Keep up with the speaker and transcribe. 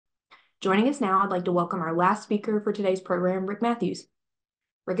Joining us now, I'd like to welcome our last speaker for today's program, Rick Matthews.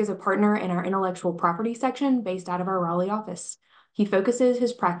 Rick is a partner in our intellectual property section based out of our Raleigh office. He focuses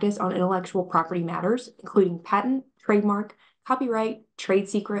his practice on intellectual property matters, including patent, trademark, copyright, trade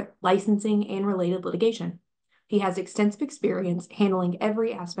secret, licensing, and related litigation. He has extensive experience handling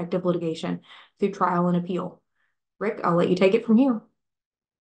every aspect of litigation through trial and appeal. Rick, I'll let you take it from here.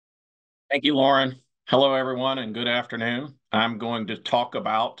 Thank you, Lauren. Hello, everyone, and good afternoon. I'm going to talk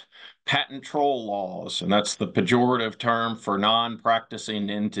about patent troll laws, and that's the pejorative term for non-practicing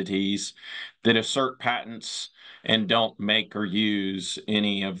entities that assert patents and don't make or use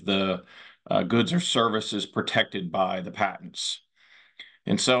any of the goods or services protected by the patents.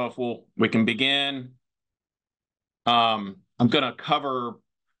 And so if we can begin, I'm going to cover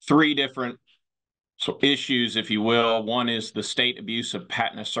three different issues, if you will. One is the state abuse of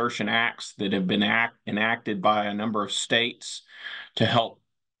patent assertion acts that have been enacted by a number of states to help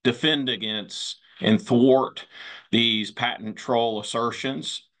defend against and thwart these patent troll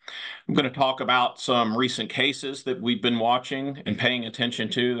assertions. I'm going to talk about some recent cases that we've been watching and paying attention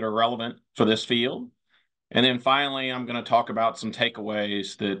to that are relevant for this field. And then finally, I'm going to talk about some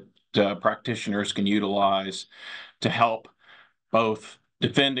takeaways that practitioners can utilize to help both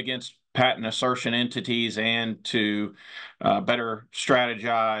defend against patent assertion entities and to better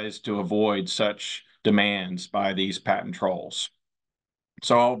strategize to avoid such demands by these patent trolls.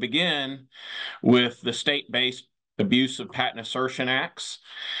 So I'll begin with the state-based abuse of patent assertion acts.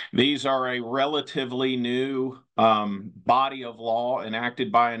 These are a relatively new body of law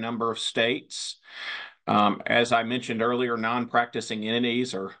enacted by a number of states. As I mentioned earlier, non-practicing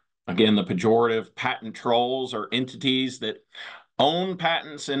entities, or again, the pejorative patent trolls, are entities that own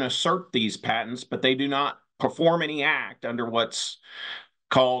patents and assert these patents, but they do not perform any act under what's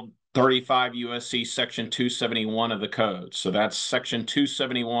called 35 U.S.C. Section 271 of the Code. So that's Section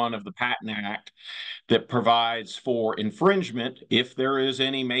 271 of the Patent Act that provides for infringement if there is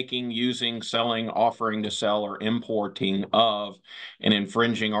any making, using, selling, offering to sell, or importing of an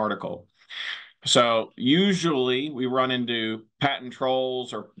infringing article. So usually we run into patent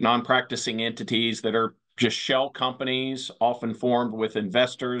trolls or non-practicing entities that are just shell companies, often formed with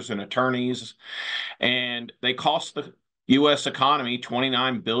investors and attorneys, and they cost the U.S. economy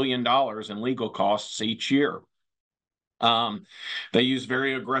 $29 billion in legal costs each year. They use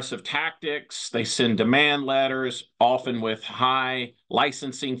very aggressive tactics. They send demand letters, often with high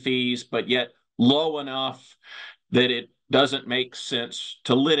licensing fees, but yet low enough that it doesn't make sense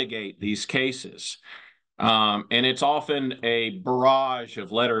to litigate these cases. And it's often a barrage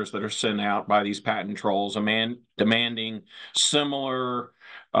of letters that are sent out by these patent trolls, demanding similar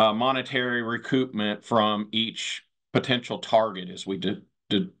monetary recoupment from each potential target, as we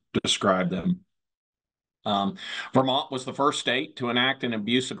describe them. Vermont was the first state to enact an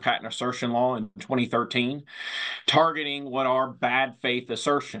abuse of patent assertion law in 2013, targeting what are bad faith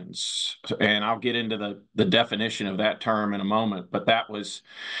assertions. And I'll get into the definition of that term in a moment, but that was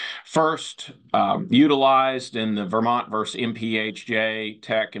first utilized in the Vermont versus MPHJ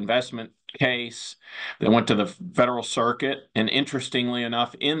Tech investment case that went to the federal circuit. And interestingly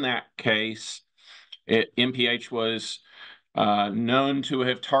enough, in that case, MPH was known to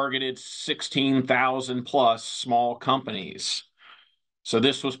have targeted 16,000 plus small companies. So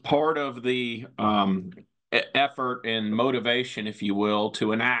this was part of the effort and motivation, if you will,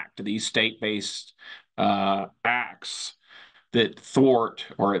 to enact these state-based acts that thwart,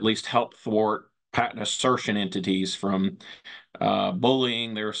 or at least help thwart, patent assertion entities from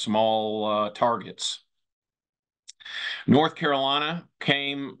bullying their small targets. North Carolina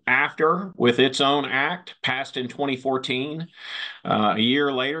came after with its own act, passed in 2014. A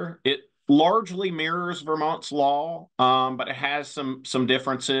year later, it largely mirrors Vermont's law, but it has some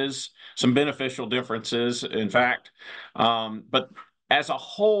differences, some beneficial differences, in fact. But as a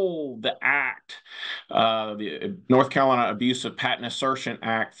whole, the act, the North Carolina Abuse of Patent Assertion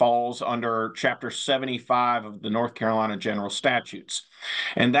Act, falls under Chapter 75 of the North Carolina General Statutes,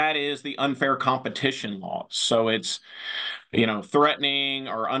 and that is the unfair competition laws. So it's, threatening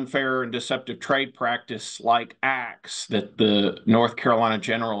or unfair and deceptive trade practice like acts that the North Carolina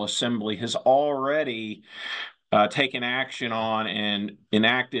General Assembly has already taken action on and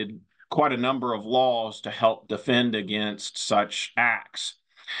enacted quite a number of laws to help defend against such acts.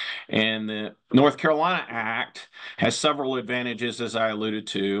 And the North Carolina Act has several advantages, as I alluded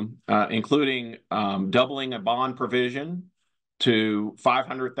to, including doubling a bond provision to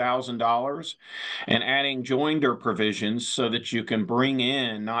 $500,000 and adding joinder provisions so that you can bring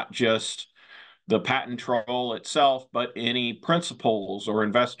in not just the patent troll itself, but any principals or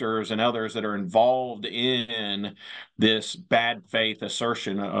investors and others that are involved in this bad faith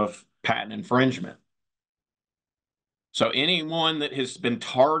assertion of patent infringement. So anyone that has been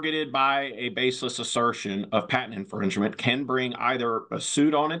targeted by a baseless assertion of patent infringement can bring either a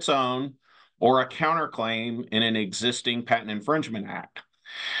suit on its own or a counterclaim in an existing patent infringement act.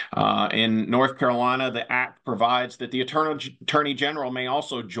 In North Carolina, the act provides that the Attorney General may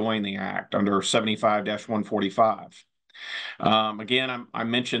also join the act under 75-145. Again, I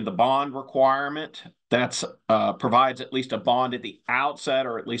mentioned the bond requirement. That provides at least a bond at the outset,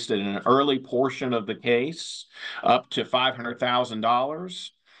 or at least in an early portion of the case, up to $500,000.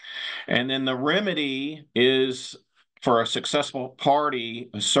 And then the remedy is for a successful party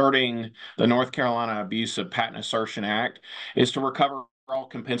asserting the North Carolina Abuse of Patent Assertion Act is to recover all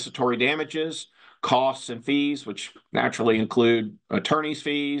compensatory damages, costs and fees, which naturally include attorney's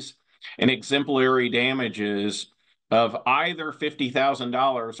fees, and exemplary damages of either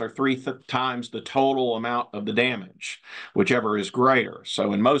 $50,000 or three times the total amount of the damage, whichever is greater.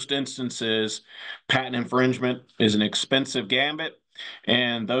 So in most instances, patent infringement is an expensive gambit,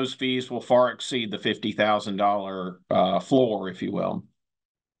 and those fees will far exceed the $50,000 floor, if you will.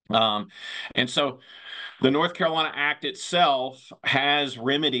 And so the North Carolina Act itself has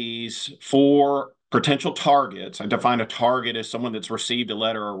remedies for potential targets. I define a target as someone that's received a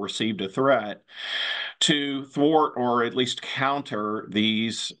letter or received a threat to thwart or at least counter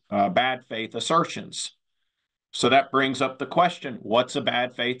these bad faith assertions. So that brings up the question, what's a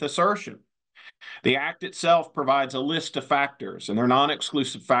bad faith assertion? The Act itself provides a list of factors, and they're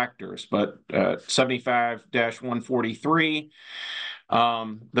non-exclusive factors, but 75-143,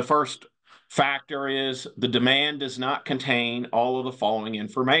 the first factor is the demand does not contain all of the following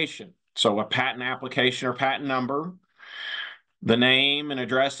information. So a patent application or patent number, the name and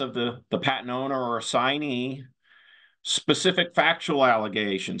address of the patent owner or assignee, specific factual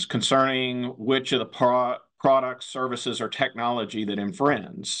allegations concerning which of the products, services, or technology that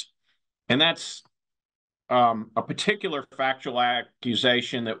infringes. And that's a particular factual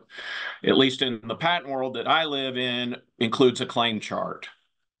accusation that, at least in the patent world that I live in, includes a claim chart.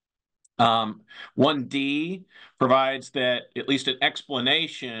 1D provides that at least an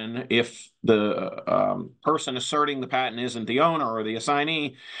explanation, if the person asserting the patent isn't the owner or the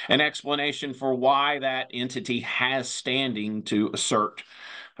assignee, an explanation for why that entity has standing to assert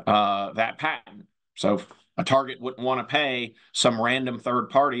that patent. So a target wouldn't want to pay some random third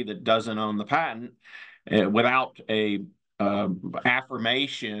party that doesn't own the patent without a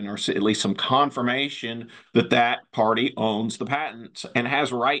affirmation or at least some confirmation that that party owns the patent and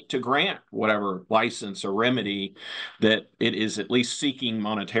has right to grant whatever license or remedy that it is at least seeking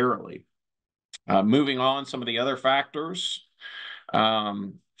monetarily. Moving on, some of the other factors.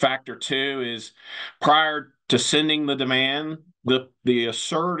 Factor 2 is prior to sending the demand, the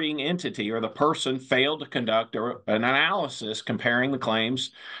asserting entity or the person failed to conduct an analysis comparing the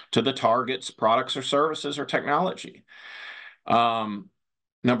claims to the target's products or services or technology.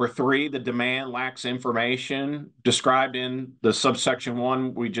 Number 3, the demand lacks information described in the subsection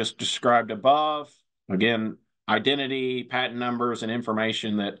 1 we just described above. Again, identity, patent numbers, and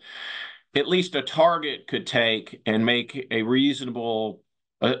information that at least a target could take and make a reasonable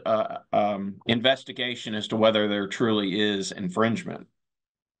investigation as to whether there truly is infringement.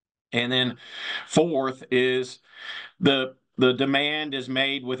 And then 4th is the demand is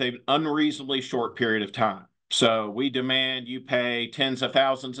made with an unreasonably short period of time. So we demand you pay tens of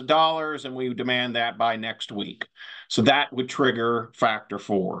thousands of dollars, and we demand that by next week. So that would trigger factor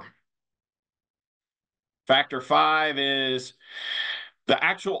 4. Factor 5 is the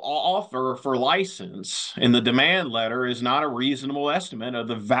actual offer for license in the demand letter is not a reasonable estimate of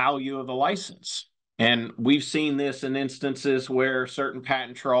the value of the license. And we've seen this in instances where certain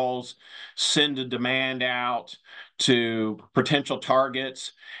patent trolls send a demand out to potential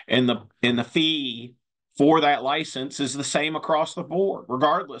targets, and the fee for that license is the same across the board,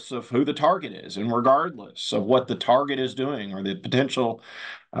 regardless of who the target is and regardless of what the target is doing or the potential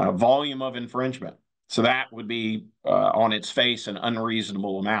volume of infringement. So that would be on its face an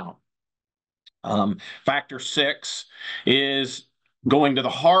unreasonable amount. Factor 6 is going to the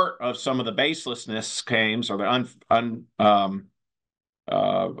heart of some of the baselessness claims, or the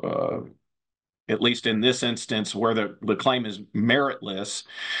at least in this instance where the claim is meritless,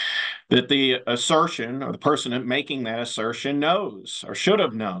 that the assertion or the person making that assertion knows or should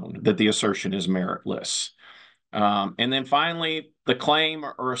have known that the assertion is meritless. And then finally, the claim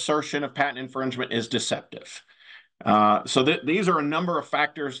or assertion of patent infringement is deceptive. So these are a number of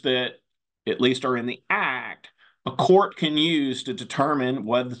factors that at least are in the Act a court can use to determine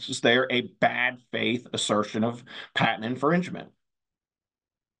whether there a bad faith assertion of patent infringement.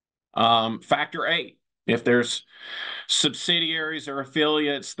 Factor 8, If there's subsidiaries or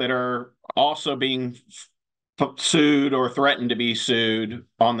affiliates that are also being sued or threatened to be sued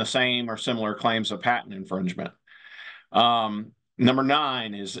on the same or similar claims of patent infringement. Number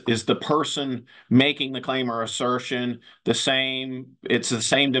 9 is the person making the claim or assertion the same? It's the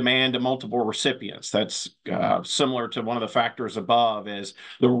same demand to multiple recipients. That's similar to one of the factors above, is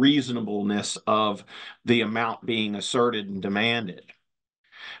the reasonableness of the amount being asserted and demanded.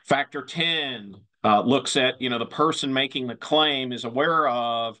 Factor 10 looks at, the person making the claim is aware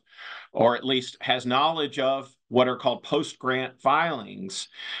of, or at least has knowledge of, what are called post-grant filings,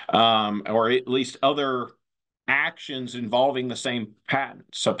 or at least other actions involving the same patent.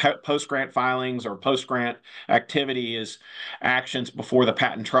 So post-grant filings or post-grant activity is actions before the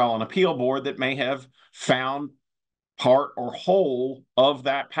Patent Trial and Appeal Board that may have found part or whole of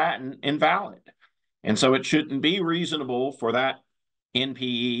that patent invalid. And so it shouldn't be reasonable for that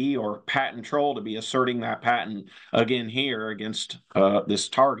NPE or patent troll to be asserting that patent again here against this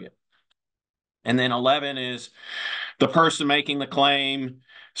target. And then 11 is the person making the claim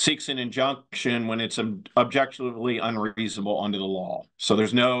seeks an injunction when it's objectively unreasonable under the law. So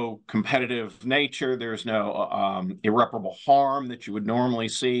there's no competitive nature, there's no irreparable harm that you would normally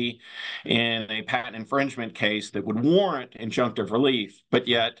see in a patent infringement case that would warrant injunctive relief, but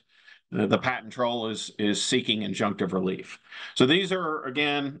yet the patent troll is seeking injunctive relief. So these are,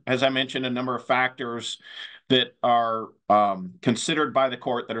 again, as I mentioned, a number of factors that are considered by the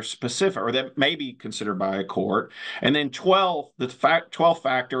court, that are specific, or that may be considered by a court. And then 12, the 12th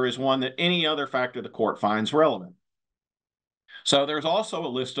factor is one that any other factor the court finds relevant. So there's also a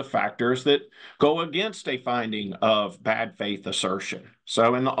list of factors that go against a finding of bad faith assertion.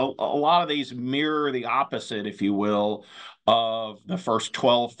 So in a lot of these mirror the opposite, if you will, of the first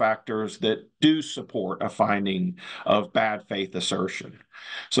 12 factors that do support a finding of bad faith assertion.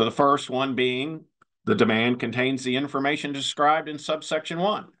 So the first one being the demand contains the information described in subsection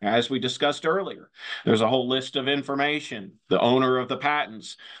 1, as we discussed earlier. There's a whole list of information, the owner of the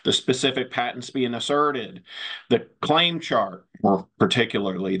patents, the specific patents being asserted, the claim chart, more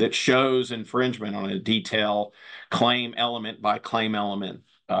particularly, that shows infringement on a detailed claim element by claim element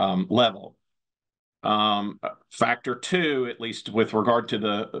level. Factor 2, at least with regard to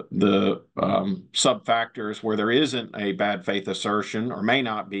the sub-factors where there isn't a bad faith assertion, or may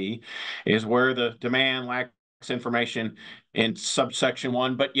not be, is where the demand lacks information in subsection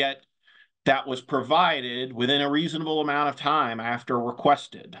 1, but yet that was provided within a reasonable amount of time after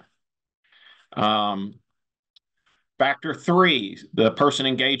requested. Factor 3, the person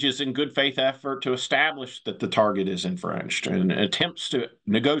engages in good faith effort to establish that the target is infringed and attempts to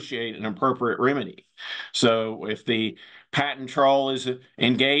negotiate an appropriate remedy. So if the patent troll is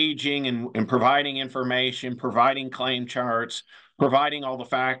engaging in providing information, providing claim charts, providing all the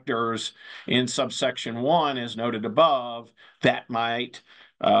factors in subsection 1 as noted above, that might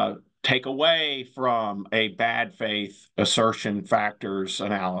take away from a bad faith assertion factors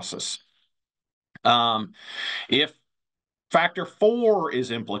analysis. If Factor 4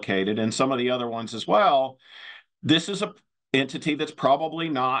 is implicated, and some of the other ones as well, this is an entity that's probably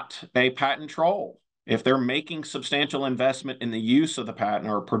not a patent troll. If they're making substantial investment in the use of the patent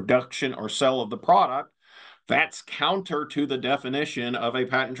or production or sale of the product, that's counter to the definition of a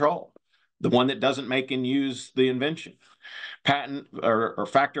patent troll, the one that doesn't make and use the invention. Patent or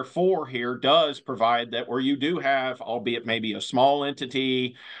factor 4 here does provide that where you do have, albeit maybe a small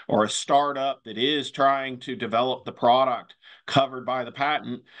entity or a startup that is trying to develop the product covered by the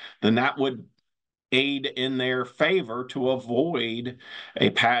patent, then that would aid in their favor to avoid a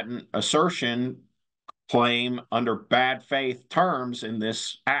patent assertion claim under bad faith terms in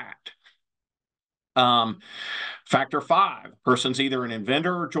this act. Factor 5, person's either an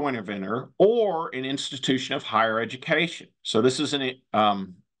inventor or joint inventor or an institution of higher education. So this is an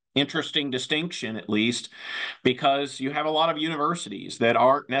interesting distinction, at least, because you have a lot of universities that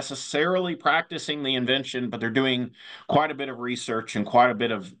aren't necessarily practicing the invention, but they're doing quite a bit of research and quite a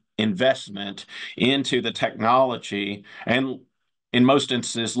bit of investment into the technology, and in most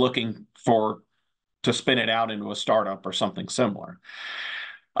instances looking to spin it out into a startup or something similar.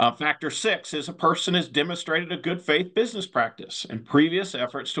 Factor 6 is a person has demonstrated a good faith business practice in previous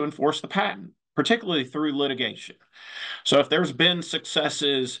efforts to enforce the patent, particularly through litigation. So if there's been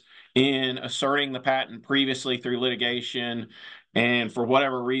successes in asserting the patent previously through litigation, and for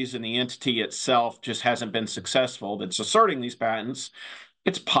whatever reason the entity itself just hasn't been successful that's asserting these patents,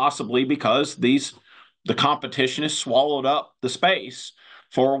 it's possibly because the competition has swallowed up the space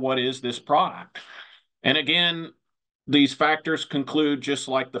for what is this product. And again, these factors conclude, just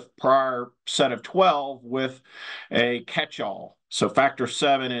like the prior set of 12, with a catch-all So factor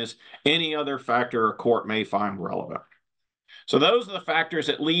 7 is any other factor a court may find relevant. So those are the factors,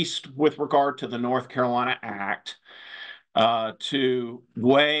 at least with regard to the North Carolina Act, to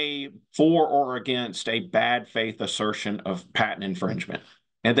weigh for or against a bad faith assertion of patent infringement,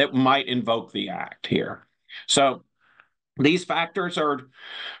 and that might invoke the act here. So these factors are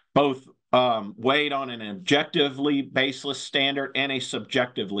both weighed on an objectively baseless standard and a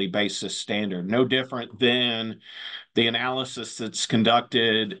subjectively baseless standard, no different than the analysis that's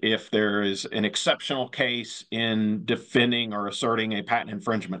conducted if there is an exceptional case in defending or asserting a patent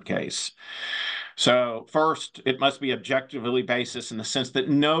infringement case. So first, it must be objectively baseless in the sense that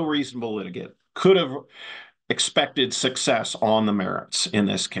no reasonable litigant could have expected success on the merits in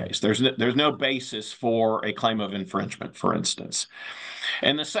this case. There's no basis for a claim of infringement, for instance.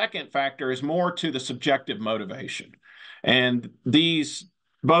 And the second factor is more to the subjective motivation. And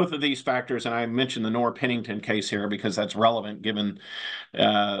both of these factors, and I mentioned the Norr Pennington case here because that's relevant given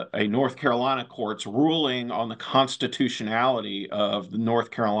a North Carolina court's ruling on the constitutionality of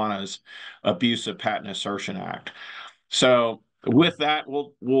North Carolina's Abusive Patent Assertion Act. So with that,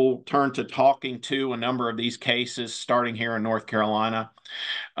 we'll turn to talking to a number of these cases starting here in North Carolina.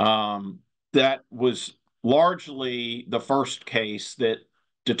 That was largely the first case that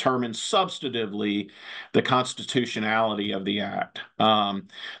determined substantively the constitutionality of the act.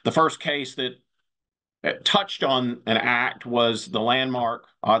 The first case that touched on an act was the Landmark.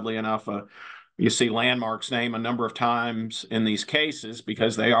 Oddly enough, you see Landmark's name a number of times in these cases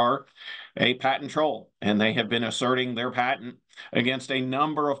because they are a patent troll, and they have been asserting their patent against a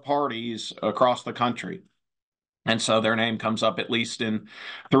number of parties across the country. And so their name comes up at least in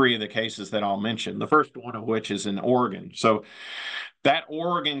 3 of the cases that I'll mention, the first one of which is in Oregon. So that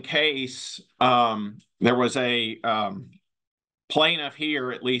Oregon case, there was a plaintiff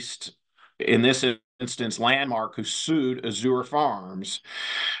here, at least in this instance, Landmark, who sued Azure Farms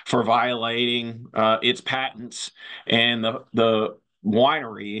for violating its patents. And the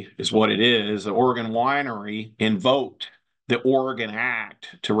winery is what it is. The Oregon winery invoked the Oregon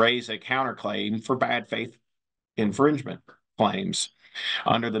Act to raise a counterclaim for bad faith infringement claims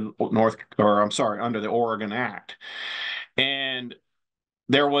under the under the Oregon Act. And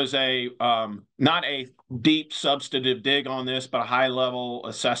there was not a deep substantive dig on this, but a high level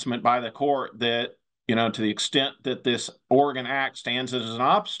assessment by the court that, to the extent that this Oregon Act stands as an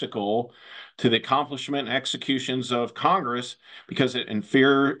obstacle to the accomplishment and executions of Congress because it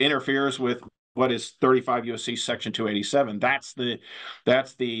interferes with what is 35 U.S.C. Section 287. That's the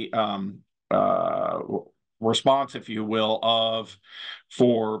response, if you will,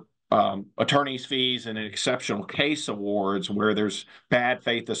 for attorney's fees and exceptional case awards where there's bad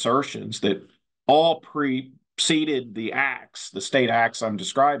faith assertions that all preceded the acts, the state acts I'm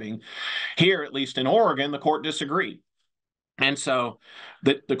describing. Here, at least in Oregon, the court disagreed. And so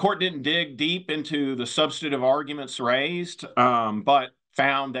the court didn't dig deep into the substantive arguments raised, but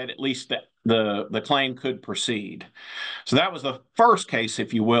found that at least the claim could proceed. So that was the first case,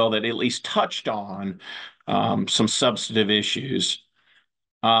 if you will, that at least touched on some substantive issues.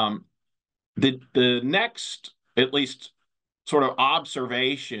 The next, at least, sort of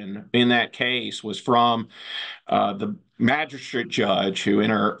observation in that case was from the magistrate judge, who in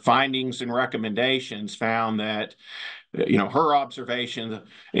her findings and recommendations found that, her observation,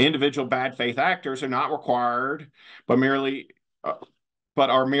 individual bad faith actors are not required, but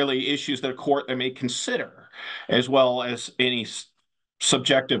are merely issues that a court may consider, as well as any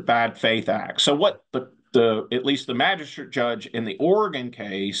subjective bad faith act. So what at least the magistrate judge in the Oregon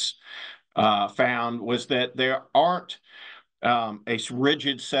case found was that there aren't a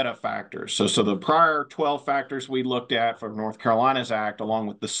rigid set of factors. So the prior 12 factors we looked at for North Carolina's act, along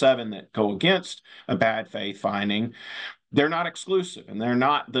with the 7 that go against a bad faith finding, they're not exclusive and they're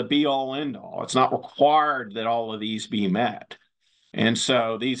not the be all end all. It's not required that all of these be met. And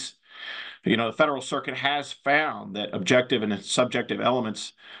so these, the Federal Circuit has found that objective and subjective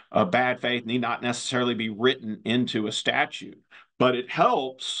elements of bad faith need not necessarily be written into a statute, but it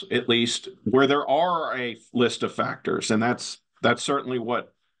helps, at least, where there are a list of factors. And that's certainly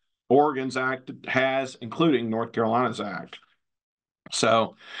what Oregon's act has, including North Carolina's act.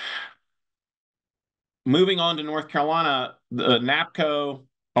 So moving on to North Carolina, the NAPCO,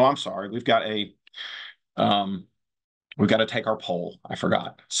 I'm sorry, we've got to take our poll. I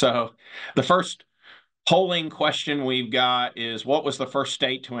forgot. So the first polling question we've got is, what was the first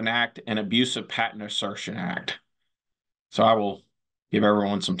state to enact an Abusive Patent Assertion Act? So I will give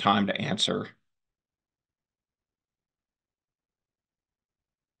everyone some time to answer.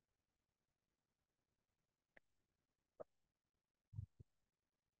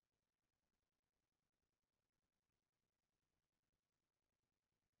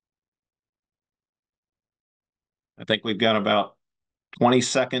 I think we've got about 20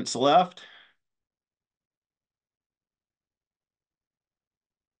 seconds left.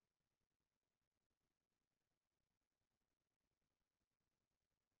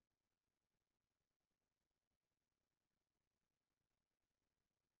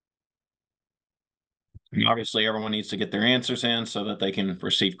 And obviously, everyone needs to get their answers in so that they can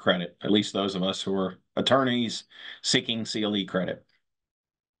receive credit, at least those of us who are attorneys seeking CLE credit.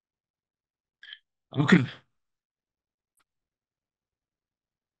 Okay.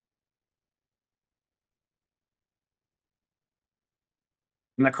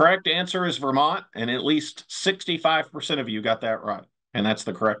 And the correct answer is Vermont, and at least 65% of you got that right. And that's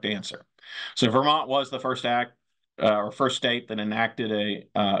the correct answer. So Vermont was the first act or first state that enacted a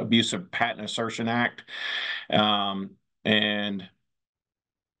abusive patent assertion act. And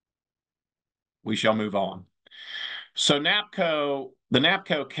we shall move on. So the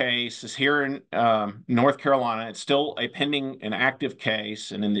NAPCO case is here in North Carolina. It's still a pending and active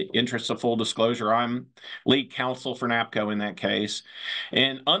case. And in the interest of full disclosure, I'm lead counsel for NAPCO in that case.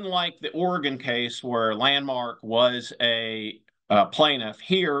 And unlike the Oregon case where Landmark was a plaintiff,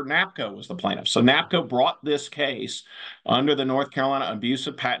 here NAPCO was the plaintiff. So NAPCO brought this case under the North Carolina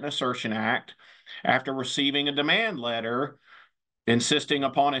Abusive Patent Assertion Act after receiving a demand letter insisting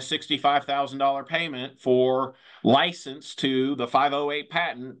upon a $65,000 payment for license to the 508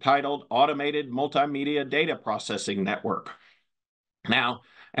 patent titled Automated Multimedia Data Processing Network. Now,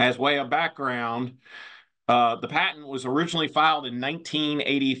 as way of background, the patent was originally filed in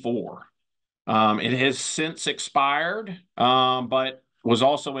 1984. It has since expired, but was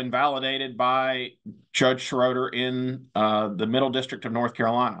also invalidated by Judge Schroeder in the Middle District of North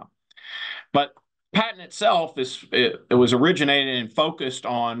Carolina. But patent itself it was originated and focused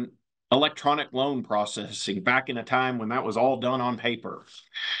on electronic loan processing back in a time when that was all done on paper.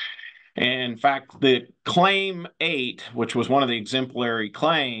 And in fact, the Claim 8, which was one of the exemplary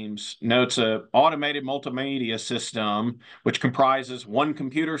claims, notes an automated multimedia system which comprises one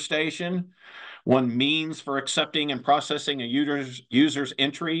computer station, one means for accepting and processing a user's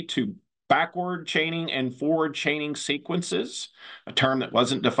entry to backward chaining and forward chaining sequences, a term that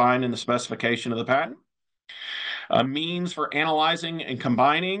wasn't defined in the specification of the patent, a means for analyzing and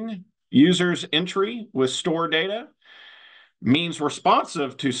combining users' entry with stored data, means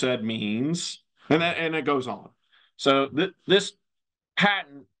responsive to said means, and it goes on. So this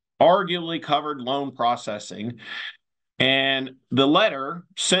patent arguably covered loan processing, and the letter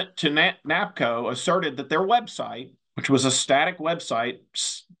sent to NAPCO asserted that their website, which was a static website,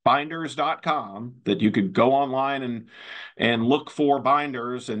 binders.com, that you could go online and look for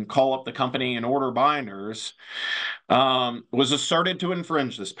binders and call up the company and order binders, was asserted to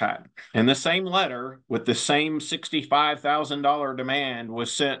infringe this patent. And the same letter with the same $65,000 demand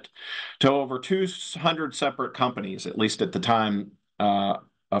was sent to over 200 separate companies, at least at the time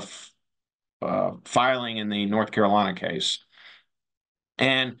of filing in the North Carolina case.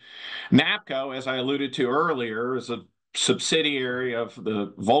 And NAPCO, as I alluded to earlier, is a subsidiary of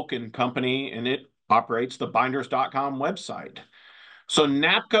the Vulcan company, and it operates the binders.com website. So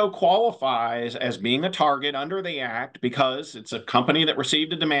NAPCO qualifies as being a target under the Act because it's a company that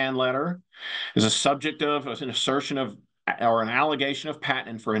received a demand letter, is a subject of an assertion of or an allegation of patent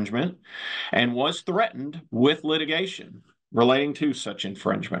infringement, and was threatened with litigation relating to such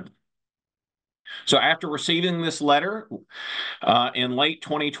infringement. So after receiving this letter in late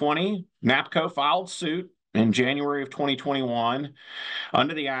 2020, NAPCO filed suit in January of 2021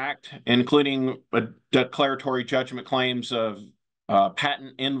 under the Act, including declaratory judgment claims of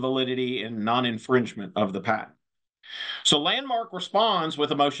patent invalidity and non-infringement of the patent. So Landmark responds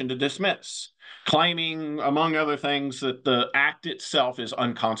with a motion to dismiss, claiming, among other things, that the Act itself is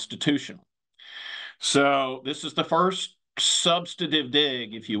unconstitutional. So this is the first substantive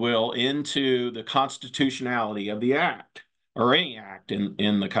dig, if you will, into the constitutionality of the Act, or any Act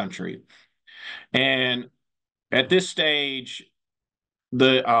in the country. And at this stage,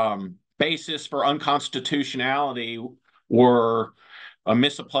 the basis for unconstitutionality were a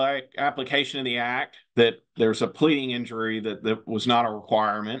misapplication of the Act, that there's a pleading injury that was not a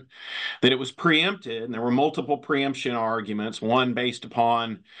requirement, that it was preempted, and there were multiple preemption arguments, one based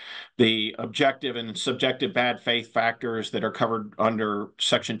upon the objective and subjective bad faith factors that are covered under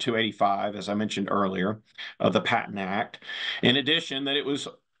Section 285, as I mentioned earlier, of the Patent Act. In addition, that it was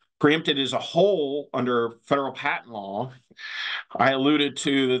preempted as a whole under federal patent law. I alluded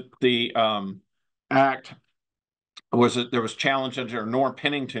to that the Act there was challenge under Norm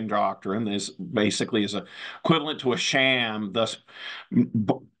Pennington doctrine. This basically is equivalent to a sham. Thus,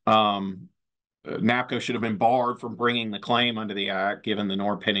 NAPCO should have been barred from bringing the claim under the Act, given the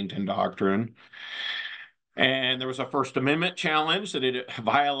Norm Pennington doctrine. And there was a First Amendment challenge that it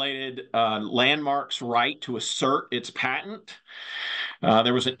violated Landmark's right to assert its patent.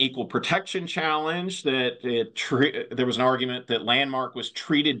 There was an equal protection challenge that there was an argument that Landmark was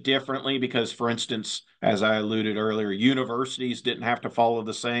treated differently because, for instance, as I alluded earlier, universities didn't have to follow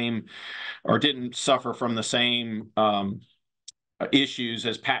the same or didn't suffer from the same issues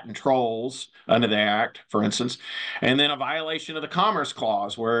as patent trolls under the Act, for instance. And then a violation of the Commerce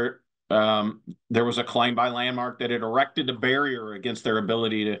Clause where there was a claim by Landmark that it erected a barrier against their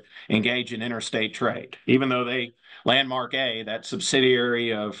ability to engage in interstate trade, even though Landmark A, that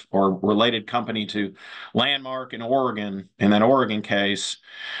subsidiary of or related company to Landmark in Oregon, in that Oregon case,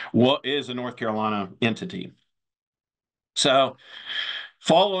 is a North Carolina entity. So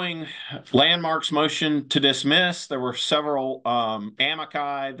following Landmark's motion to dismiss, there were several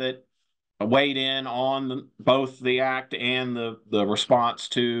amici that weighed in on both the act and the response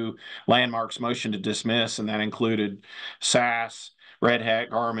to Landmark's motion to dismiss, and that included SAS, Red Hat,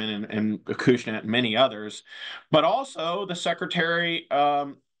 Garmin, and Acushnet, and many others. But also the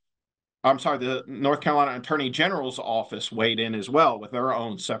the North Carolina Attorney General's office weighed in as well with their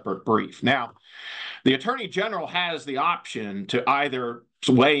own separate brief. Now, the Attorney General has the option to either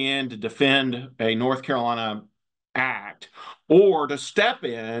weigh in to defend a North Carolina act or to step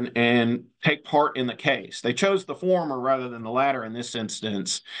in and take part in the case. They chose the former rather than the latter in this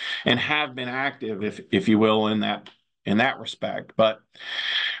instance and have been active, if you will, in that respect. But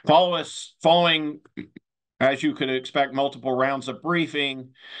following, as you could expect, multiple rounds of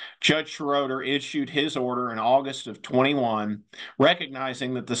briefing, Judge Schroeder issued his order in August of 21,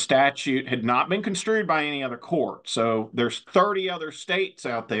 recognizing that the statute had not been construed by any other court. So there's 30 other states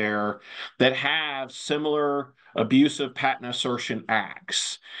out there that have similar abusive patent assertion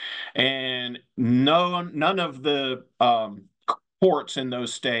acts. And none of the courts in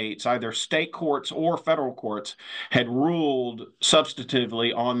those states, either state courts or federal courts, had ruled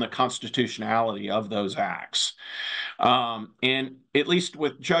substantively on the constitutionality of those acts. And at least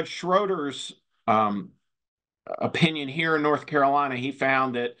with Judge Schroeder's opinion here in North Carolina, he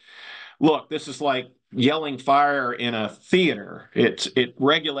found that, look, this is like yelling fire in a theater. It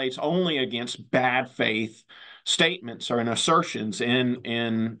regulates only against bad faith statements or assertions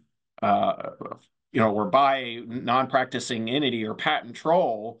in or by a non-practicing entity or patent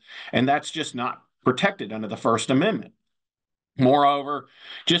troll, and that's just not protected under the First Amendment. Moreover,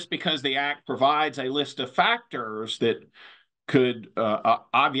 just because the Act provides a list of factors that could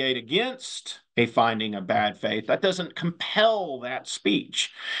obviate against a finding of bad faith, that doesn't compel that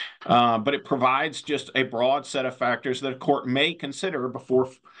speech, but it provides just a broad set of factors that a court may consider before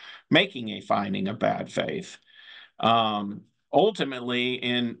making a finding of bad faith. Ultimately,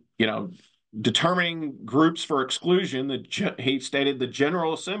 in determining groups for exclusion, he stated the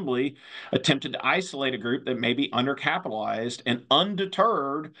General Assembly attempted to isolate a group that may be undercapitalized and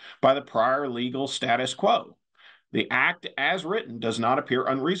undeterred by the prior legal status quo. The Act, as written, does not appear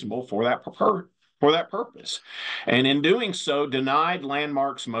unreasonable for that purpose, and in doing so, denied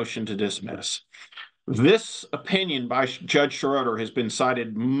Landmark's motion to dismiss. This opinion by Judge Schroeder has been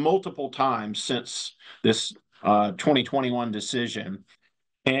cited multiple times since this 2021 decision.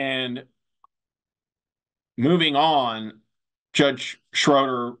 And moving on, Judge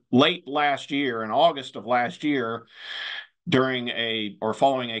Schroeder, late last year, in August of last year, following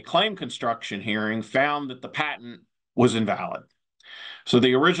a claim construction hearing, found that the patent was invalid. So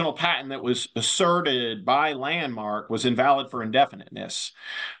the original patent that was asserted by Landmark was invalid for indefiniteness,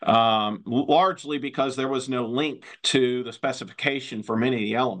 largely because there was no link to the specification for many of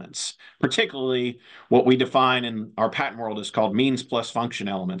the elements, particularly what we define in our patent world is called means plus function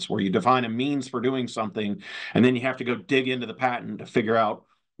elements, where you define a means for doing something, and then you have to go dig into the patent to figure out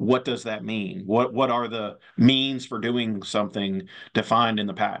what does that mean? What are the means for doing something defined in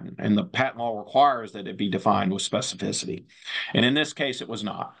the patent? And the patent law requires that it be defined with specificity. And in this case, it was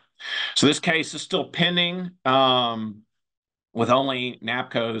not. So this case is still pending with only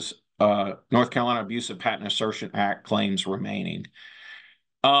NAPCO's North Carolina Abusive Patent Assertion Act claims remaining.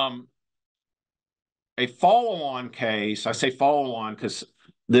 A follow-on case, I say follow-on because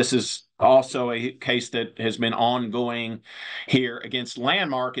this is also a case that has been ongoing here against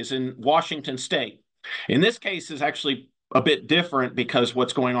Landmark, is in Washington State. In this case is actually a bit different because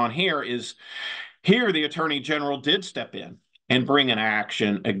what's going on here is the Attorney General did step in and bring an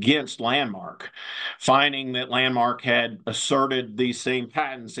action against Landmark, finding that Landmark had asserted these same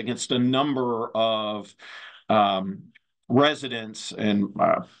patents against a number of residents and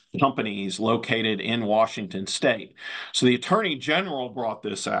companies located in Washington State. So the Attorney General brought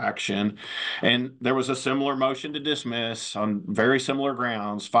this action, and there was a similar motion to dismiss on very similar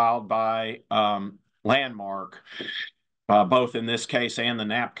grounds filed by landmark, both in this case and the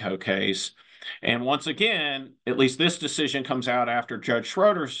NAPCO case. And once again, at least this decision comes out after Judge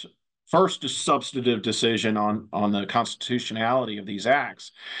Schroeder's first substantive decision on the constitutionality of these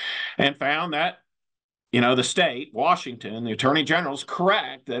acts, and found that, the state, Washington, the Attorney General, is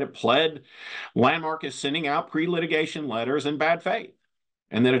correct that it pled Landmark as sending out pre-litigation letters in bad faith,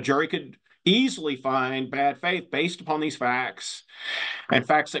 and that a jury could easily find bad faith based upon these facts, and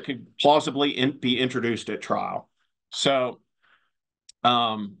facts that could plausibly be introduced at trial. So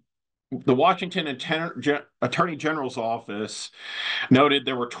the Washington Attorney General's office noted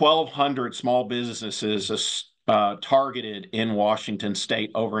there were 1,200 small businesses targeted in Washington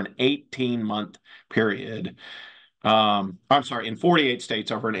state over an 18-month period. I'm sorry, in 48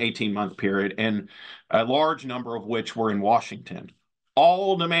 states over an 18-month period, and a large number of which were in Washington,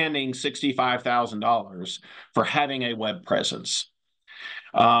 all demanding $65,000 for having a web presence.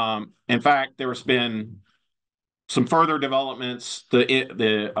 In fact, there's been some further developments.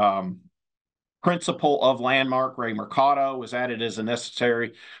 The principal of Landmark, Ray Mercado, was added as a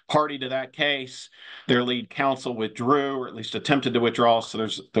necessary party to that case. Their lead counsel withdrew, or at least attempted to withdraw. So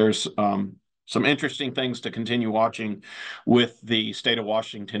there's some interesting things to continue watching with the state of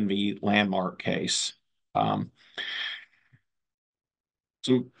Washington v. Landmark case.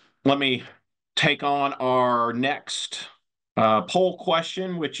 So let me take on our next poll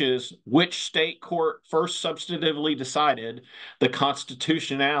question, which is, which state court first substantively decided the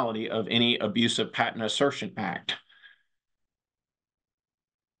constitutionality of any abusive patent assertion act?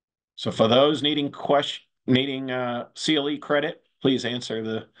 So for those needing CLE credit, please answer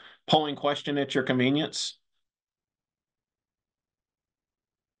the polling question at your convenience.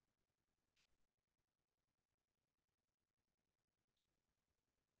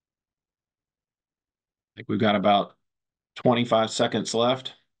 I think we've got about 25 seconds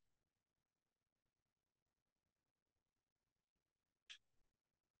left.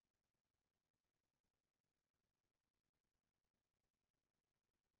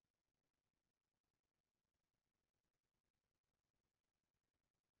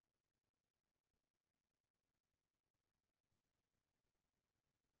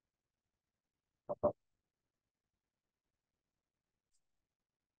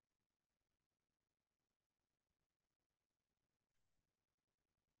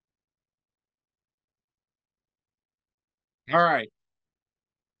 All right.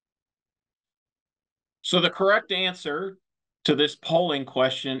 So the correct answer to this polling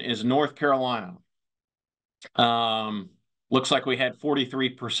question is North Carolina. Looks like we had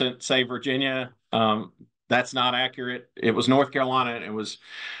 43% say Virginia. That's not accurate. It was North Carolina, and it was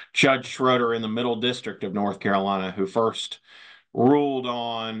Judge Schroeder in the Middle District of North Carolina who first ruled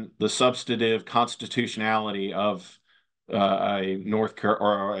on the substantive constitutionality of a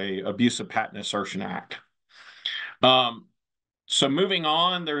abusive patent assertion act. So moving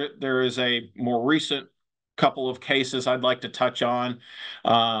on, there is a more recent couple of cases I'd like to touch on.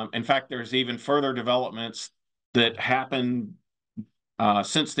 In fact, there's even further developments that happened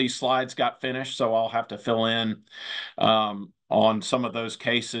since these slides got finished, so I'll have to fill in on some of those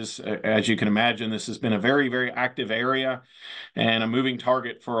cases. As you can imagine, this has been a very, very active area and a moving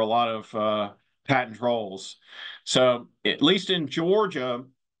target for a lot of patent trolls. So at least in Georgia,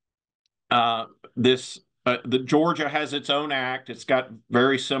 Georgia has its own act. It's got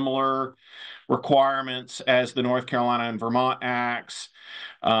very similar requirements as the North Carolina and Vermont acts.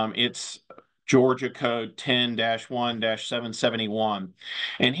 It's Georgia Code 10-1-771.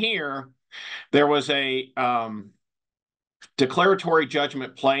 And here, there was a declaratory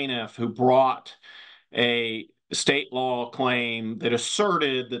judgment plaintiff who brought a state law claim that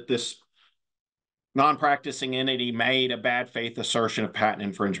asserted that this non-practicing entity made a bad faith assertion of patent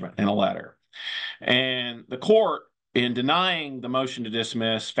infringement in a letter. And the court, in denying the motion to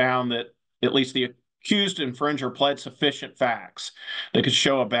dismiss, found that at least the accused infringer pled sufficient facts that could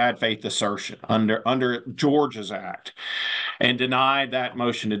show a bad faith assertion under Georgia's act, and denied that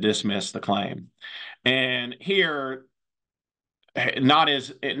motion to dismiss the claim. And here, not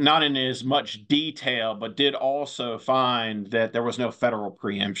in as much detail, but did also find that there was no federal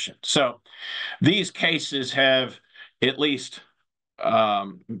preemption. So these cases have at least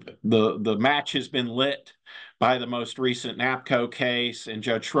the match has been lit by the most recent NAPCO case and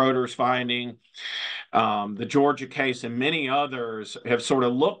Judge Schroeder's finding. The Georgia case and many others have sort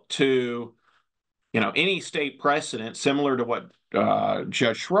of looked to, any state precedent similar to what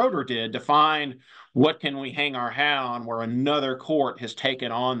Judge Schroeder did to find what can we hang our hat on where another court has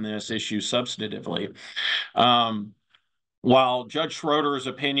taken on this issue substantively. while Judge Schroeder's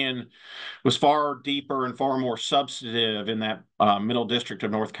opinion was far deeper and far more substantive in that Middle District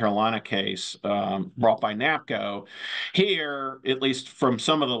of North Carolina case brought by NAPCO, here, at least from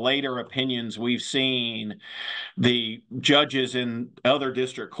some of the later opinions we've seen, the judges in other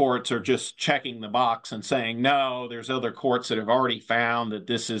district courts are just checking the box and saying, no, there's other courts that have already found that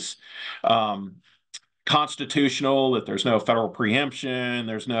this is constitutional, that there's no federal preemption,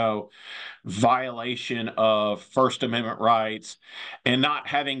 there's no violation of First Amendment rights, and not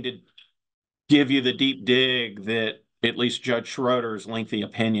having to give you the deep dig that at least Judge Schroeder's lengthy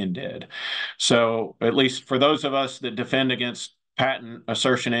opinion did. So at least for those of us that defend against patent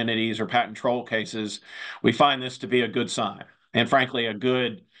assertion entities or patent troll cases, we find this to be a good sign, and frankly, a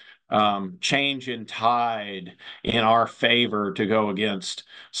good change in tide in our favor to go against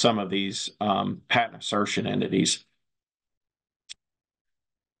some of these patent assertion entities.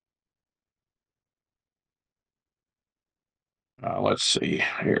 Let's see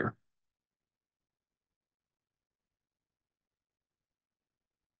here.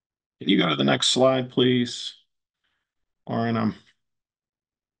 Can you go to the next slide, please? Lauren,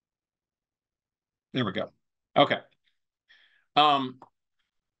 there we go. Okay.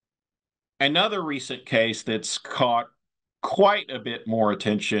 Another recent case that's caught quite a bit more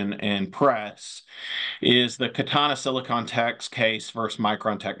attention and press is the Katana Silicon Tech's case versus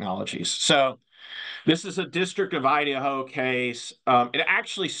Micron Technologies. So this is a District of Idaho case. It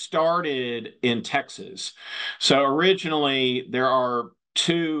actually started in Texas. So originally, there are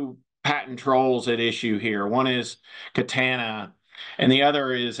two patent trolls at issue here. One is Katana, and the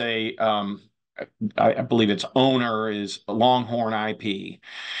other is I believe its owner is Longhorn IP.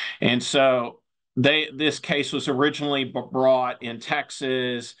 And so this case was originally brought in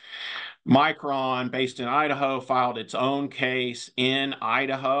Texas. Micron, based in Idaho, filed its own case in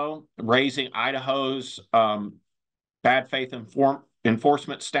Idaho, raising Idaho's bad faith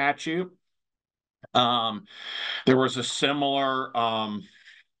enforcement statute. There was a similar, a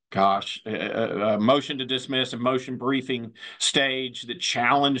motion to dismiss and motion briefing stage that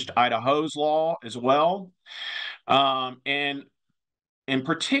challenged Idaho's law as well. And in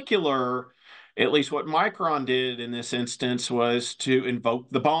particular, at least what Micron did in this instance was to invoke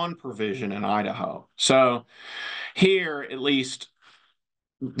the bond provision in Idaho. So here, at least,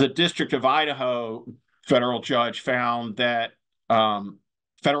 the District of Idaho federal judge found that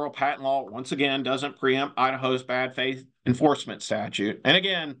federal patent law, once again, doesn't preempt Idaho's bad faith enforcement statute. And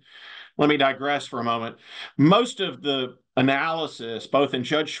again, let me digress for a moment. Most of the analysis, both in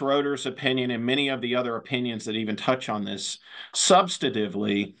Judge Schroeder's opinion and many of the other opinions that even touch on this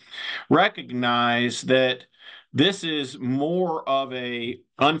substantively, recognize that this is more of a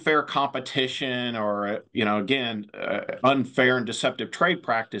unfair competition or, again, unfair and deceptive trade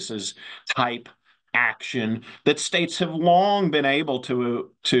practices type action that states have long been able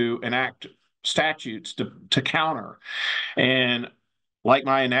to enact statutes to counter. And like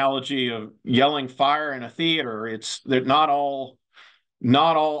my analogy of yelling fire in a theater, it's that not all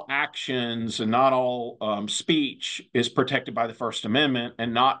actions and not all speech is protected by the First Amendment,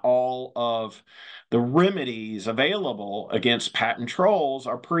 and not all of the remedies available against patent trolls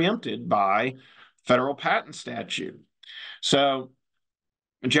are preempted by federal patent statute. So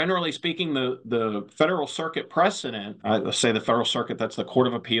generally speaking, the Federal Circuit precedent, let's say the Federal Circuit, that's the Court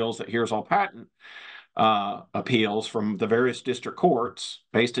of Appeals that hears all patent appeals from the various district courts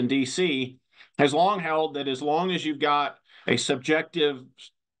based in D.C., has long held that as long as you've got a subjective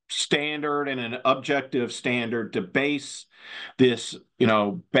standard and an objective standard to base this,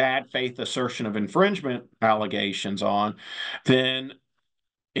 bad faith assertion of infringement allegations on, then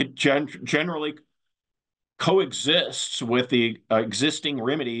it generally coexists with the existing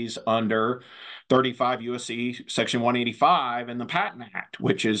remedies under 35 U.S.C. Section 185 and the Patent Act,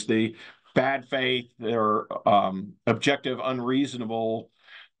 which is the bad faith or objective unreasonable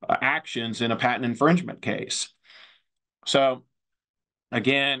actions in a patent infringement case. So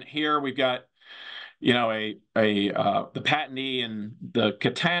again, here we've got, the patentee in the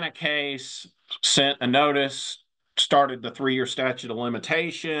Katana case sent a notice, started the 3-year statute of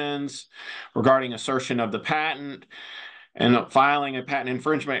limitations regarding assertion of the patent, and filing a patent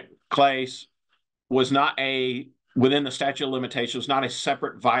infringement case was not within the statute of limitations, not a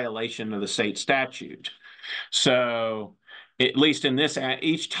separate violation of the state statute. So at least in this,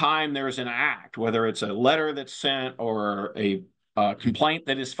 each time there's an act, whether it's a letter that's sent or a complaint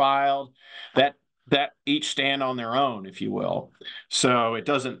that is filed, that each stand on their own, if you will. So it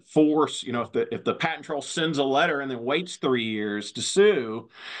doesn't force, if the patent troll sends a letter and then waits 3 years to sue,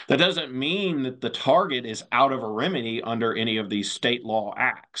 that doesn't mean that the target is out of a remedy under any of these state law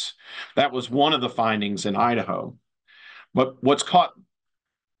acts. That was one of the findings in Idaho. But what's caught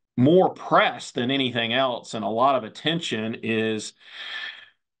more press than anything else and a lot of attention is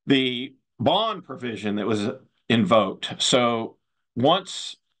the bond provision that was invoked. So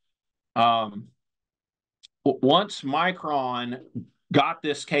once um, once Micron got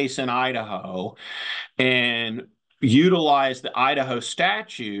this case in Idaho and utilized the Idaho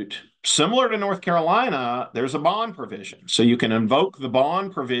statute, similar to North Carolina, there's a bond provision. So you can invoke the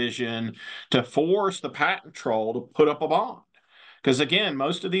bond provision to force the patent troll to put up a bond. Because again,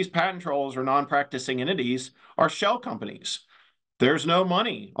 most of these patent trolls or non-practicing entities are shell companies. There's no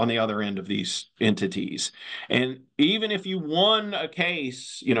money on the other end of these entities. And even if you won a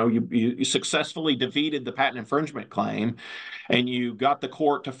case, you successfully defeated the patent infringement claim and you got the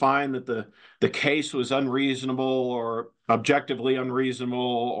court to find that the case was unreasonable or objectively unreasonable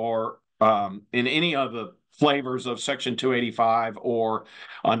or in any of the flavors of Section 285 or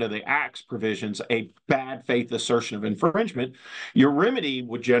under the Act's provisions, a bad faith assertion of infringement, your remedy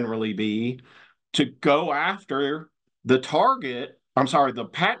would generally be to go after the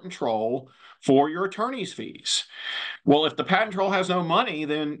patent troll for your attorney's fees. Well, if the patent troll has no money,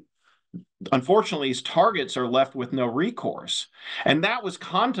 then unfortunately, his targets are left with no recourse. And that was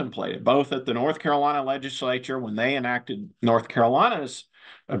contemplated both at the North Carolina legislature when they enacted North Carolina's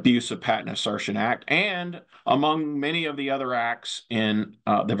Abuse of Patent Assertion Act and among many of the other acts in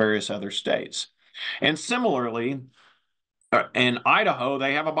the various other states. And similarly, in Idaho,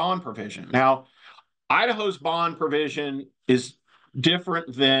 they have a bond provision. Now, Idaho's bond provision is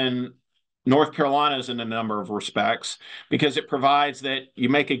different than North Carolina's in a number of respects because it provides that you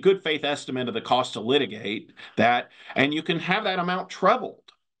make a good faith estimate of the cost to litigate that, and you can have that amount trebled.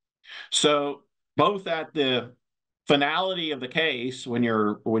 So both at the finality of the case, when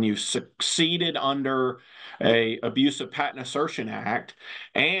you succeeded under a Abuse of Patent Assertion Act,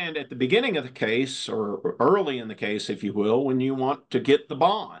 and at the beginning of the case or early in the case, if you will, when you want to get the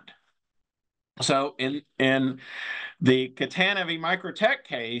bond. So in the Katana v. Microtech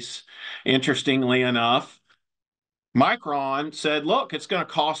case, interestingly enough, Micron said, look, it's going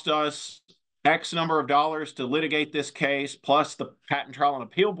to cost us X number of dollars to litigate this case, plus the Patent Trial and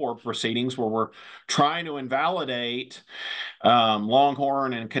Appeal Board proceedings where we're trying to invalidate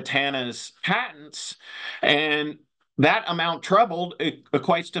Longhorn and Katana's patents. And that amount trebled, it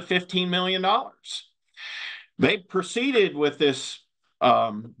equates to $15 million. They proceeded with this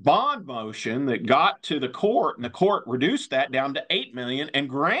bond motion that got to the court, and the court reduced that down to $8 million and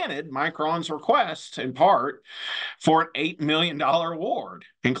granted Micron's request in part for an $8 million award,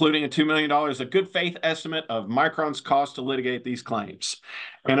 including a $2 million, a good faith estimate of Micron's cost to litigate these claims,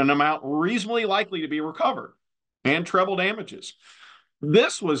 and an amount reasonably likely to be recovered, and treble damages.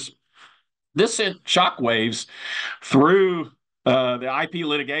 This sent shockwaves through the IP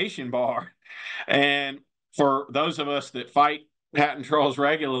litigation bar, and for those of us that fight patent trolls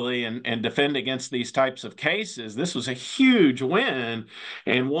regularly and defend against these types of cases, this was a huge win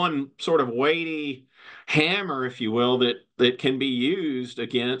and one sort of weighty hammer, if you will, that can be used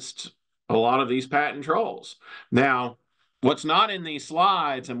against a lot of these patent trolls. Now, what's not in these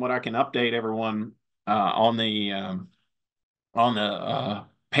slides and what I can update everyone on the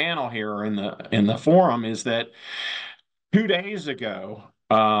panel here in the forum is that 2 days ago,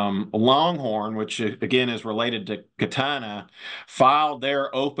 Longhorn, which again is related to Katana, filed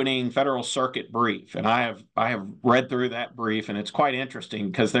their opening Federal Circuit brief, and I have read through that brief, and it's quite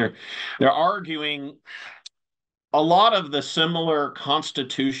interesting because they're arguing a lot of the similar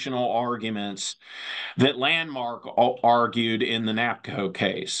constitutional arguments that Landmark argued in the NAPCO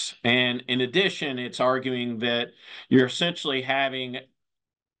case, and in addition, it's arguing that you're essentially having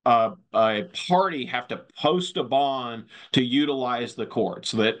a party have to post a bond to utilize the court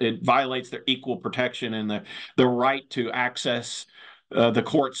so that it violates their equal protection and the right to access the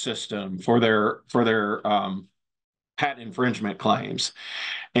court system for their patent infringement claims.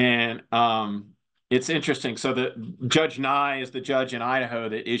 And it's interesting. So the Judge Nye is the judge in Idaho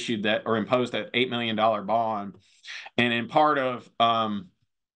that issued that or imposed that $8 million bond. And in part of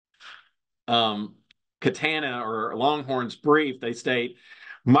Katana or Longhorn's brief, they state,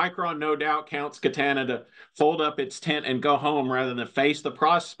 Micron no doubt counts Katana to fold up its tent and go home rather than face the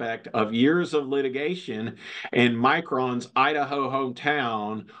prospect of years of litigation in Micron's Idaho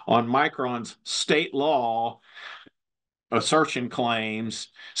hometown on Micron's state law assertion claims,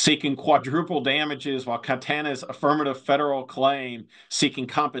 seeking quadruple damages while Katana's affirmative federal claim seeking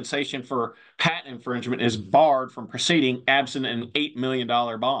compensation for patent infringement is barred from proceeding absent an $8 million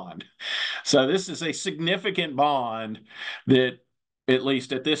bond. So this is a significant bond that, at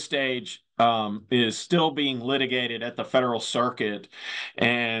least at this stage, is still being litigated at the Federal Circuit.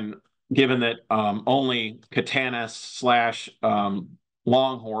 And given that only Katanis /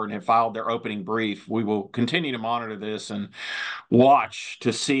 Longhorn have filed their opening brief, we will continue to monitor this and watch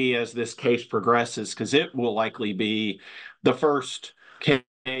to see as this case progresses, because it will likely be the first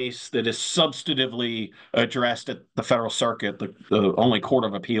case that is substantively addressed at the federal circuit, the only court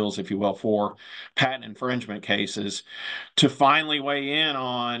of appeals, if you will, for patent infringement cases, to finally weigh in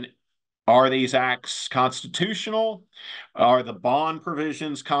on, are these acts constitutional? Are the bond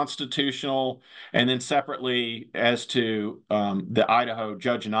provisions constitutional? And then separately, as to the Idaho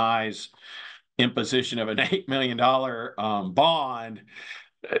Judge Nye's imposition of an $8 million bond,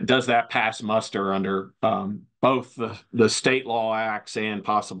 does that pass muster under both the state law acts and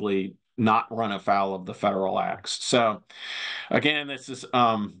possibly not run afoul of the federal acts? So again, this is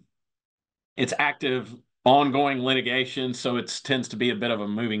it's active, ongoing litigation, so it tends to be a bit of a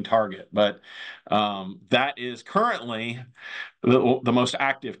moving target. But that is currently the most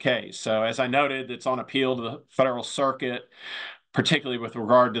active case. So as I noted, it's on appeal to the federal circuit, particularly with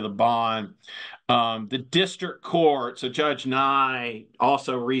regard to the bond. The district court, so Judge Nye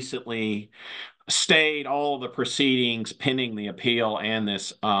also recently stayed all of the proceedings pending the appeal and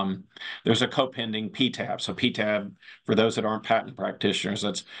this. There's a co-pending PTAB. So PTAB, for those that aren't patent practitioners,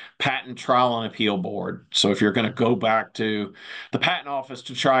 that's Patent Trial and Appeal Board. So if you're going to go back to the patent office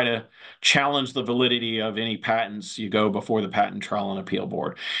to try to challenge the validity of any patents, you go before the Patent Trial and Appeal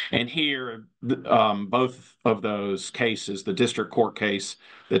Board. And here, both of those cases, the district court case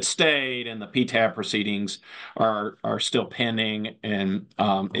that stayed and the PTAB proceedings are still pending. And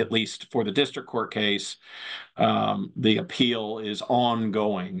at least for the district court case, the appeal is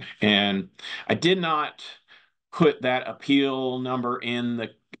ongoing. And I did not put that appeal number in the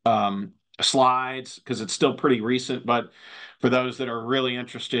slides because it's still pretty recent, but for those that are really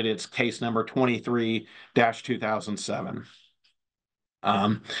interested, it's case number 23-2007.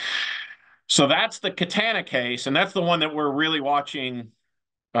 So that's the Katana case, and that's the one that we're really watching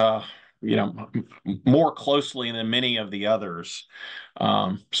more closely than many of the others.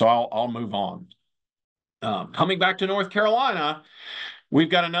 So I'll move on. Coming back to North Carolina,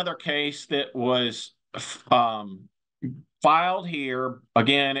 we've got another case that was filed here.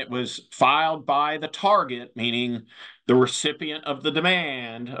 Again, it was filed by the target, meaning the recipient of the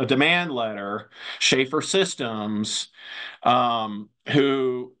demand, a demand letter, Schaefer Systems,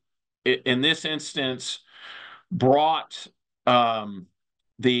 who in this instance brought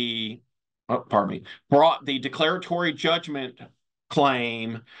the declaratory judgment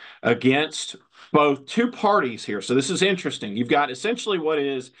claim against both two parties here. So this is interesting. You've got essentially what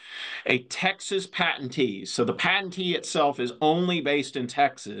is a Texas patentee. So the patentee itself is only based in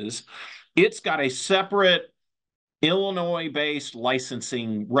Texas. It's got a separate Illinois-based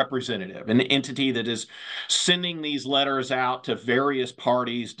licensing representative, an entity that is sending these letters out to various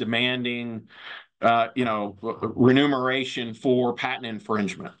parties demanding remuneration for patent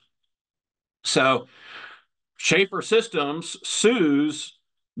infringement. So Schaefer Systems sues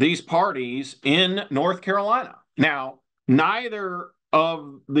these parties in North Carolina. Now, neither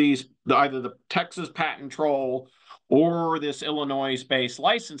of these, either the Texas Patent Troll or this Illinois-based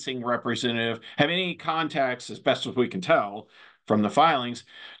licensing representative, have any contacts, as best as we can tell from the filings,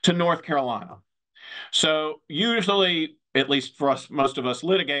 to North Carolina. So usually, at least for us, most of us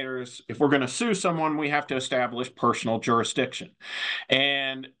litigators, if we're going to sue someone, we have to establish personal jurisdiction.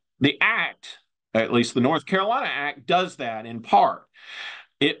 And the Act, at least the North Carolina Act, does that in part.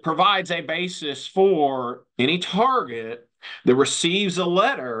 It provides a basis for any target that receives a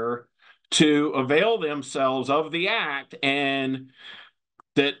letter to avail themselves of the Act, and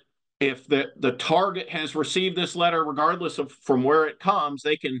that if the target has received this letter, regardless of from where it comes,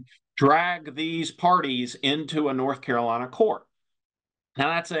 they can drag these parties into a North Carolina court. Now,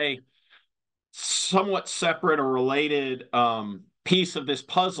 that's a somewhat separate or related piece of this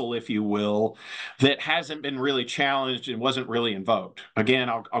puzzle, if you will, that hasn't been really challenged and wasn't really invoked. Again,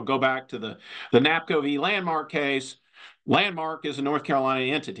 I'll go back to the NAPCO v. Landmark case. Landmark is a North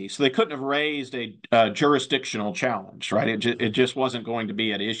Carolina entity, so they couldn't have raised a jurisdictional challenge, right? It just wasn't going to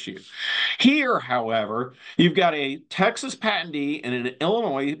be at issue. Here, however, you've got a Texas patentee and an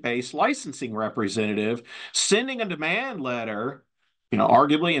Illinois-based licensing representative sending a demand letter,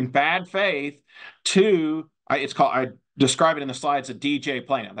 arguably in bad faith, to, it's called, I describe it in the slides, a DJ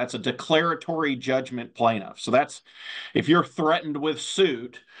plaintiff. That's a declaratory judgment plaintiff. So that's, if you're threatened with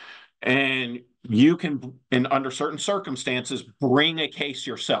suit, and you can, under certain circumstances, bring a case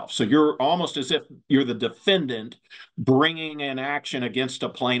yourself. So you're almost as if you're the defendant bringing an action against a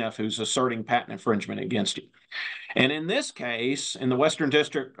plaintiff who's asserting patent infringement against you. And in this case, in the Western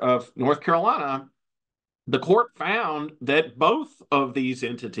District of North Carolina, the court found that both of these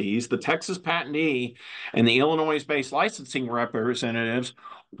entities, the Texas patentee and the Illinois-based licensing representatives,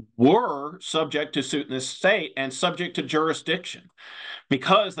 were subject to suit in this state and subject to jurisdiction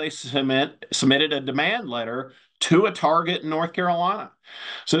because they submitted a demand letter to a target in North Carolina.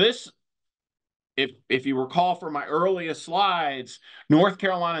 So this, if you recall from my earliest slides, North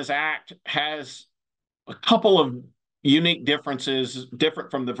Carolina's act has a couple of unique differences, different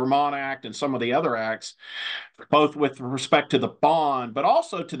from the Vermont Act and some of the other acts, both with respect to the bond, but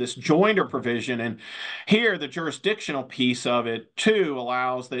also to this joinder provision. And here, the jurisdictional piece of it, too,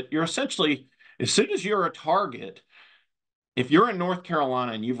 allows that you're essentially, as soon as you're a target, if you're in North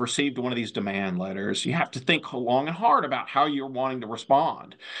Carolina and you've received one of these demand letters, you have to think long and hard about how you're wanting to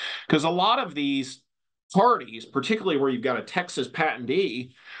respond. Because a lot of these parties, particularly where you've got a Texas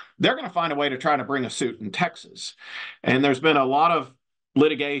patentee, they're going to find a way to try to bring a suit in Texas. And there's been a lot of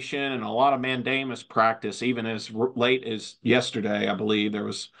litigation and a lot of mandamus practice, even as late as yesterday, I believe. There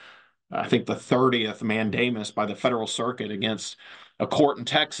was, I think, the 30th mandamus by the Federal Circuit against a court in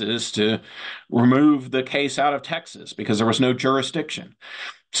Texas to remove the case out of Texas because there was no jurisdiction.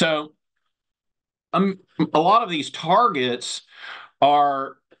 So a lot of these targets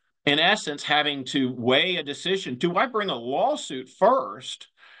are, in essence, having to weigh a decision. Do I bring a lawsuit first?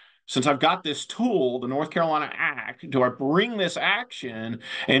 Since I've got this tool, the North Carolina Act, do I bring this action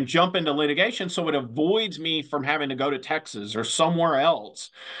and jump into litigation so it avoids me from having to go to Texas or somewhere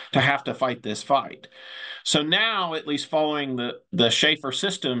else to have to fight this fight? So now, at least following the Schaefer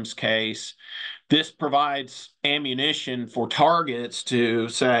Systems case, this provides ammunition for targets to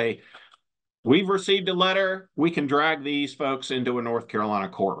say, we've received a letter, we can drag these folks into a North Carolina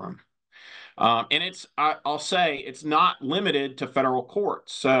courtroom. And I'll say it's not limited to federal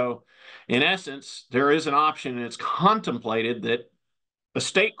courts. So in essence, there is an option, and it's contemplated that a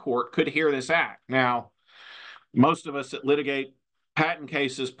state court could hear this act. Now, most of us that litigate patent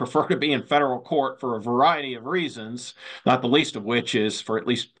cases prefer to be in federal court for a variety of reasons, not the least of which is for at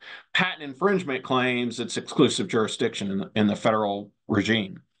least patent infringement claims, it's exclusive jurisdiction in the federal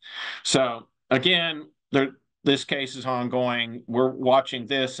regime. So again, this case is ongoing. We're watching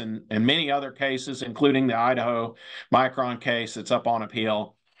this and many other cases, including the Idaho Micron case that's up on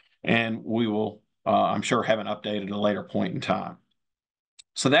appeal. And we will, I'm sure, have an update at a later point in time.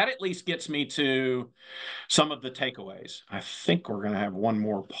 So that at least gets me to some of the takeaways. I think we're going to have one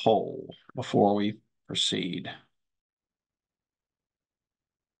more poll before we proceed.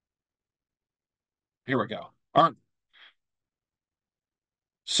 Here we go. All right.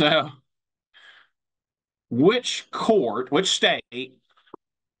 So which state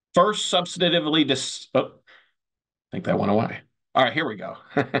first substantively I think that went away. All right, here we go.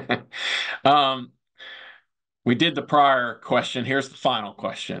 We did the prior question. Here's the final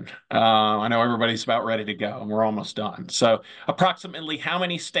question. I know everybody's about ready to go, and we're almost done. So approximately how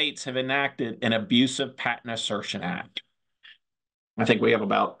many states have enacted an abusive patent assertion act? I think we have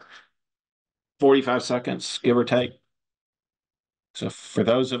about 45 seconds, give or take. So for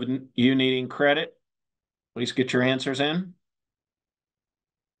those of you needing credit, please get your answers in.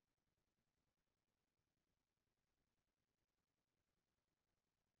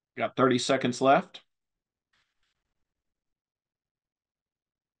 Got 30 seconds left.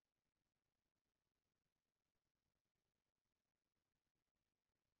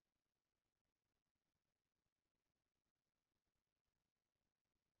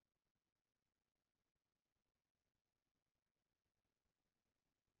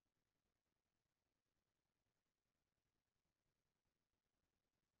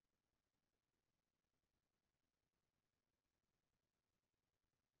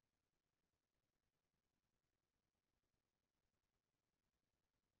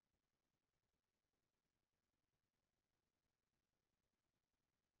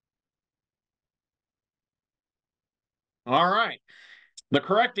 All right. The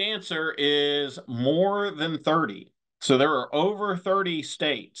correct answer is more than 30. So there are over 30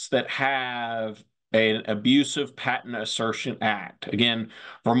 states that have an abusive patent assertion act. Again,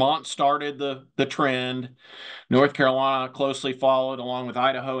 Vermont started the trend. North Carolina closely followed, along with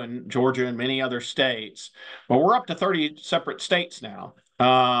Idaho and Georgia and many other states. But we're up to 30 separate states now.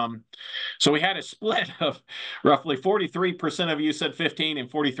 So we had a split of roughly 43% of you said 15 and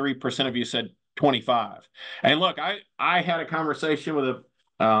 43% of you said 25. And look, I had a conversation with a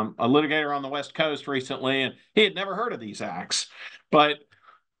litigator on the West Coast recently, and he had never heard of these acts. But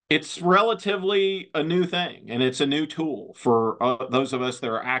it's relatively a new thing, and it's a new tool for those of us that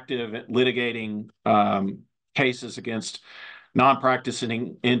are active at litigating cases against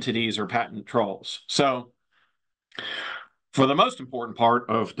non-practicing entities or patent trolls. So for the most important part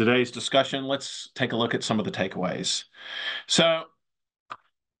of today's discussion, let's take a look at some of the takeaways. So,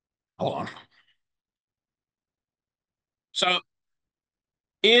 hold on. So,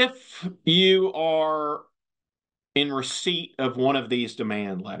 if you are in receipt of one of these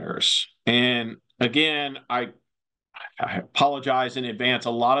demand letters, and again, I apologize in advance,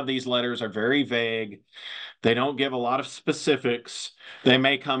 a lot of these letters are very vague. They don't give a lot of specifics. They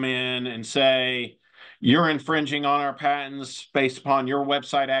may come in and say, you're infringing on our patents based upon your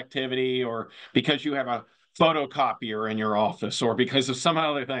website activity, or because you have a photocopier in your office, or because of some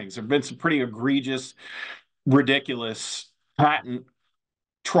other things. There have been some pretty egregious, ridiculous patent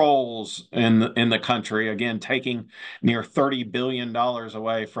trolls in the country, again, taking near $30 billion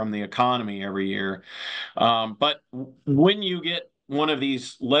away from the economy every year. But when you get one of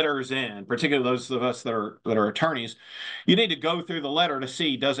these letters in, particularly those of us that are attorneys, you need to go through the letter to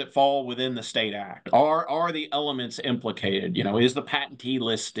see, does it fall within the state act? Are the elements implicated? You know, is the patentee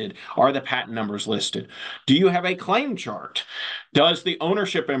listed? Are the patent numbers listed? Do you have a claim chart? Does the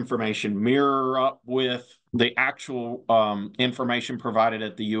ownership information mirror up with the actual information provided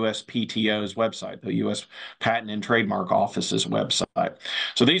at the USPTO's website, the U.S. Patent and Trademark Office's website?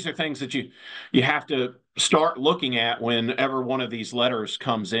 So these are things that you have to start looking at whenever one of these letters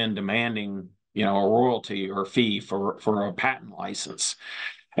comes in demanding, you know, a royalty or a fee for a patent license.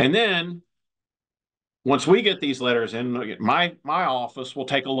 And then once we get these letters in, my office will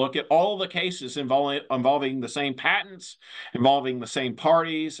take a look at all the cases involving the same patents, involving the same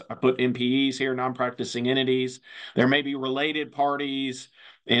parties. I put NPEs here, non-practicing entities. There may be related parties.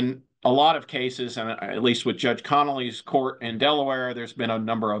 In a lot of cases, and at least with Judge Connolly's court in Delaware, there's been a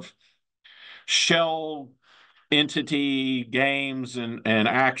number of shell entity games and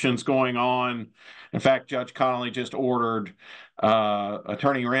actions going on. In fact, Judge Connolly just ordered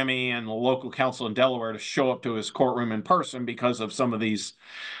Attorney Remy and the local counsel in Delaware to show up to his courtroom in person because of some of these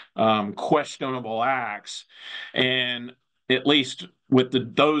questionable acts. And at least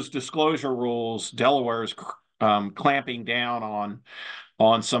with those disclosure rules, Delaware's clamping down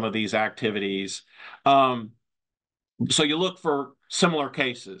on some of these activities. So you look for similar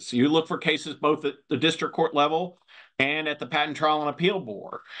cases. You look for cases both at the district court level and at the Patent Trial and Appeal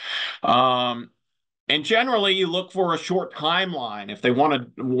Board. And generally, you look for a short timeline if they want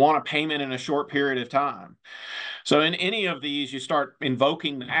a payment in a short period of time. So in any of these, you start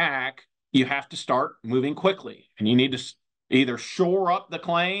invoking the act, you have to start moving quickly. And you need to either shore up the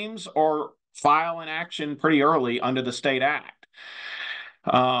claims or file an action pretty early under the state act.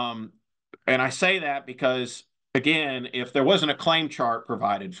 And I say that because, again, if there wasn't a claim chart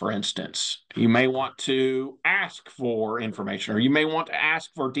provided, for instance, you may want to ask for information, or you may want to ask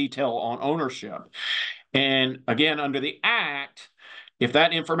for detail on ownership. And again, under the act, if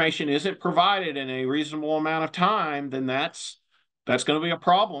that information isn't provided in a reasonable amount of time, then that's going to be a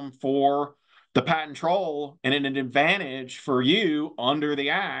problem for the patent troll and an advantage for you under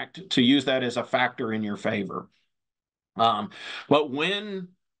the act to use that as a factor in your favor. But when,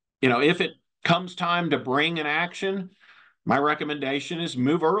 you know, if it comes time to bring an action, my recommendation is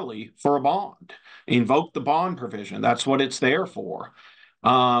move early for a bond. Invoke the bond provision. That's what it's there for.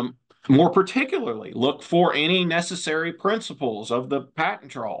 More particularly, look for any necessary principles of the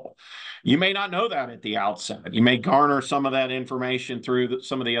patent troll. You may not know that at the outset. You may garner some of that information through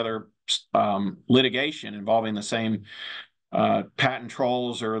some of the other litigation involving the same patent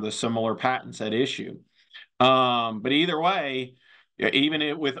trolls or the similar patents at issue. But either way,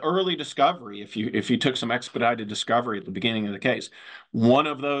 even with early discovery, if you took some expedited discovery at the beginning of the case, one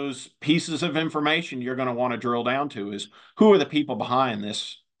of those pieces of information you're going to want to drill down to is, who are the people behind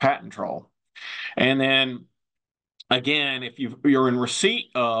this patent troll? And then again, if you're in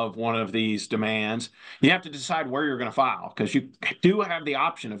receipt of one of these demands, you have to decide where you're going to file, because you do have the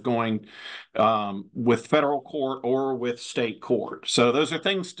option of going with federal court or with state court. So those are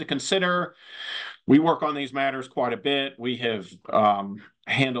things to consider. We work on these matters quite a bit. We have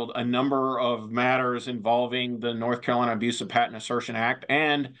handled a number of matters involving the North Carolina Abuse of Patent Assertion Act,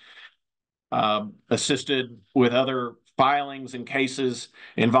 and assisted with other filings and cases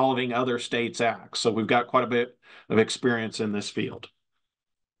involving other states' acts. So we've got quite a bit of experience in this field.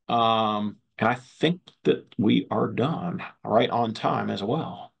 And I think that we are done right on time as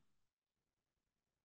well.